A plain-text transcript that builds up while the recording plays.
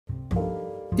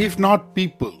if not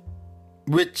people,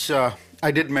 which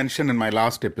I did mention in my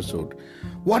last episode,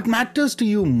 what matters to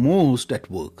you most at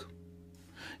work?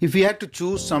 If you had to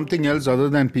choose something else other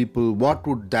than people, what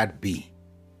would that be?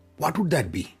 What would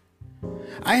that be?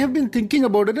 I have been thinking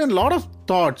about it and a lot of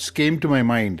thoughts came to my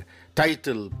mind.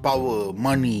 Title, power,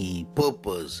 money,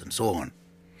 purpose, and so on.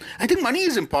 I think money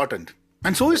is important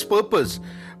and so is purpose.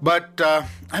 But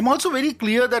I'm also very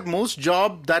clear that most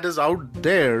job that is out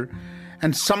there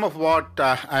and some of what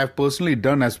I have personally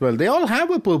done as well, they all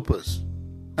have a purpose.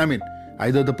 I mean,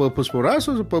 either the purpose for us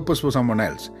or the purpose for someone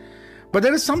else. But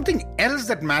there is something else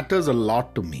that matters a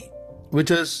lot to me,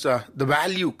 which is the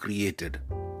value created.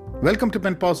 Welcome to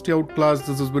Pen Positive Outclass.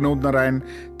 This is Vinod Narayan.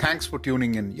 Thanks for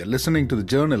tuning in. You're listening to the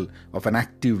Journal of an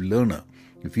Active Learner.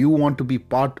 If you want to be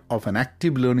part of an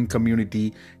active learning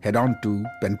community, head on to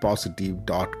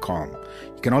penpositive.com.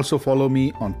 You can also follow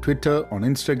me on Twitter, on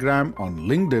Instagram, on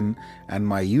LinkedIn, and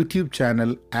my YouTube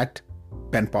channel at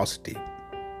penpositive.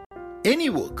 Any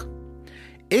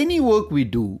work we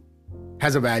do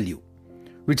has a value,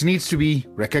 which needs to be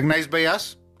recognized by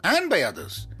us and by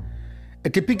others.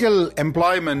 A typical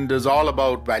employment is all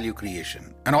about value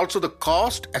creation and also the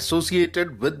cost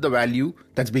associated with the value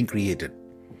that's being created.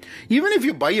 Even if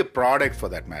you buy a product for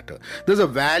that matter, there's a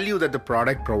value that the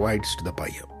product provides to the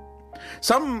buyer.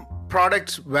 Some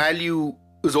products' value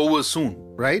is over soon,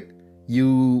 right?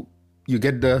 You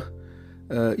get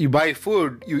you buy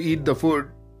food, you eat the food,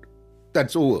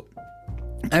 that's over.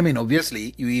 I mean,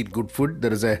 obviously, you eat good food,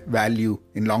 there is a value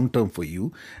in long term for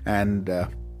you, and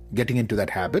getting into that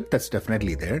habit, that's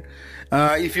definitely there.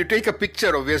 If you take a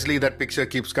picture, obviously that picture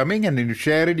keeps coming, and then you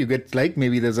share it, you get like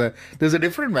maybe there's a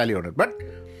different value on it. But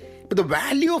the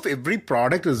value of every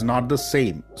product is not the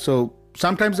same. So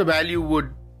sometimes the value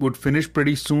would finish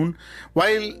pretty soon,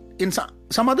 while in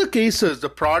some other cases,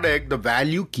 the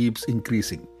value keeps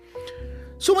increasing.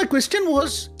 So my question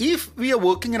was, if we are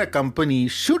working in a company,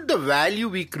 should the value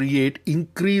we create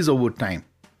increase over time?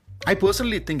 I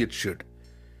personally think it should.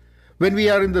 When we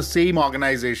are in the same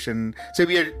organization,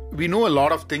 say we know a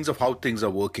lot of things of how things are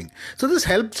working. So this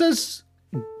helps us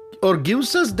or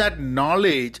gives us that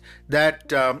knowledge,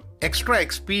 that extra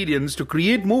experience to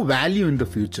create more value in the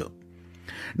future.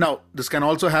 Now, this can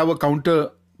also have a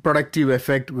counterproductive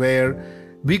effect where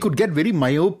we could get very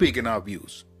myopic in our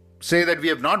views. Say that we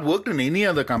have not worked in any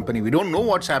other company, we don't know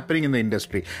what's happening in the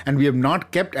industry, and we have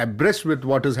not kept abreast with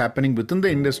what is happening within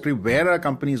the industry where our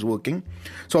company is working.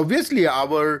 So obviously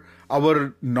our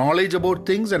knowledge about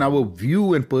things and our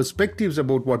view and perspectives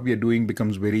about what we are doing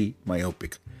becomes very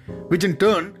myopic, which in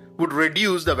turn would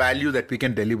reduce the value that we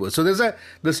can deliver. So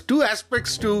there's two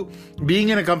aspects to being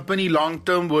in a company long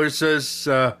term versus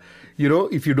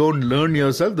if you don't learn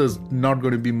yourself, there's not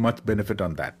going to be much benefit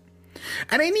on that.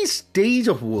 At any stage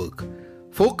of work,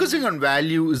 focusing on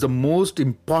value is the most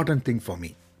important thing for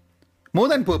me, more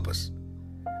than purpose.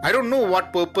 I don't know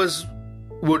what purpose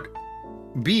would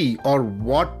be or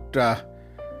why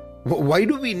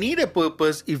do we need a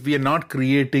purpose if we are not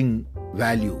creating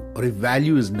value or if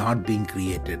value is not being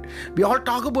created. We all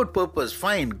talk about purpose,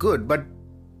 fine, good, but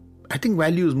I think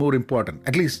value is more important.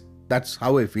 At least that's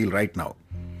how I feel right now.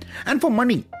 And for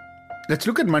money, let's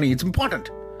look at money. It's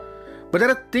important. But there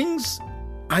are things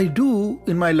I do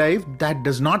in my life that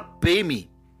does not pay me.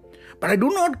 But I do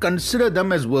not consider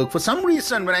them as work. For some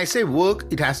reason, when I say work,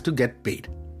 it has to get paid.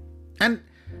 And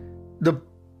the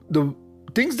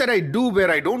things that I do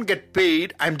where I don't get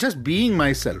paid, I'm just being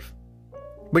myself.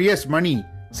 But yes, money,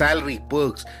 salary,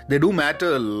 perks, they do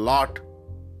matter a lot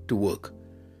to work.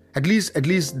 At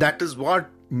least that is what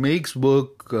makes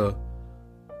work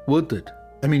worth it.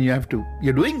 I mean,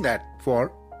 you're doing that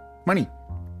for money.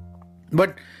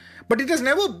 But it has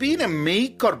never been a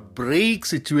make or break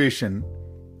situation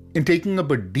in taking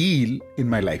up a deal in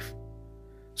my life.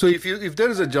 So if there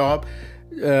is a job,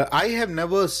 I have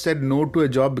never said no to a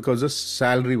job because the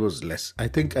salary was less. I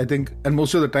think, and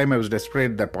most of the time I was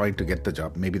desperate at that point to get the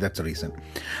job. Maybe that's the reason.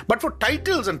 But for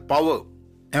titles and power,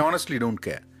 I honestly don't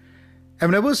care. I've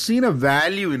never seen a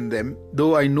value in them,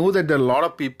 though I know that there are a lot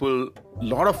of people, a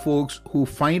lot of folks who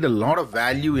find a lot of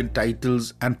value in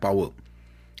titles and power.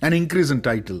 An increase in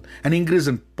title, an increase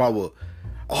in power,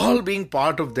 all being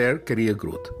part of their career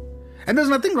growth. And there's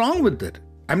nothing wrong with it.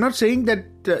 I'm not saying that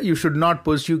you should not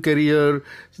pursue career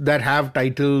that have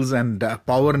titles and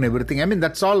power and everything. I mean,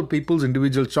 that's all people's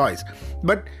individual choice.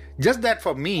 But just that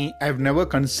for me, I've never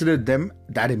considered them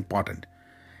that important.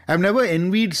 I've never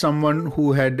envied someone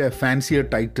who had a fancier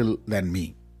title than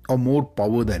me or more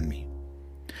power than me.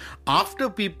 After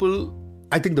people,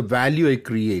 I think the value I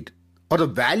create or the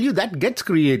value that gets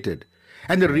created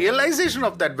and the realization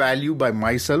of that value by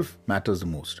myself matters the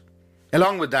most.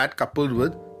 Along with that, coupled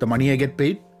with the money I get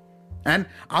paid and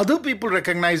other people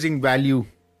recognizing value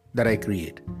that I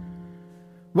create.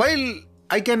 While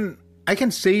I can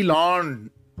sail on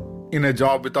in a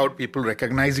job without people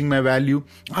recognizing my value,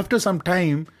 after some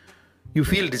time you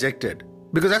feel dejected.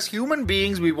 Because as human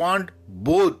beings, we want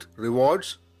both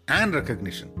rewards and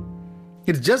recognition.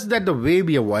 It's just that the way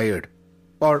we are wired.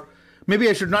 Or maybe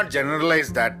I should not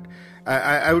generalize that.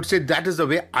 I would say that is the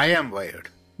way I am wired.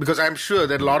 Because I'm sure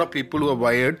that a lot of people who are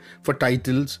wired for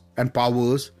titles and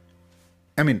powers,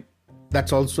 I mean,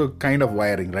 that's also kind of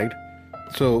wiring, right?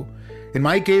 So, in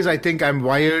my case, I think I'm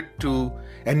wired to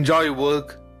enjoy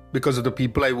work because of the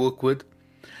people I work with.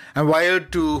 I'm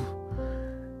wired to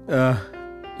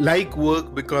like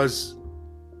work because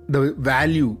the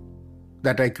value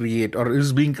that I create or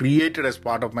is being created as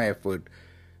part of my effort,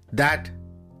 that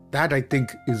I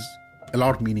think is a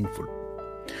lot meaningful.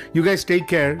 You guys take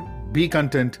care, be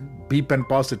content, be pen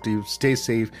positive, stay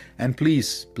safe, and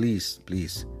please, please,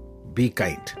 please be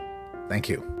kind. Thank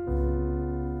you.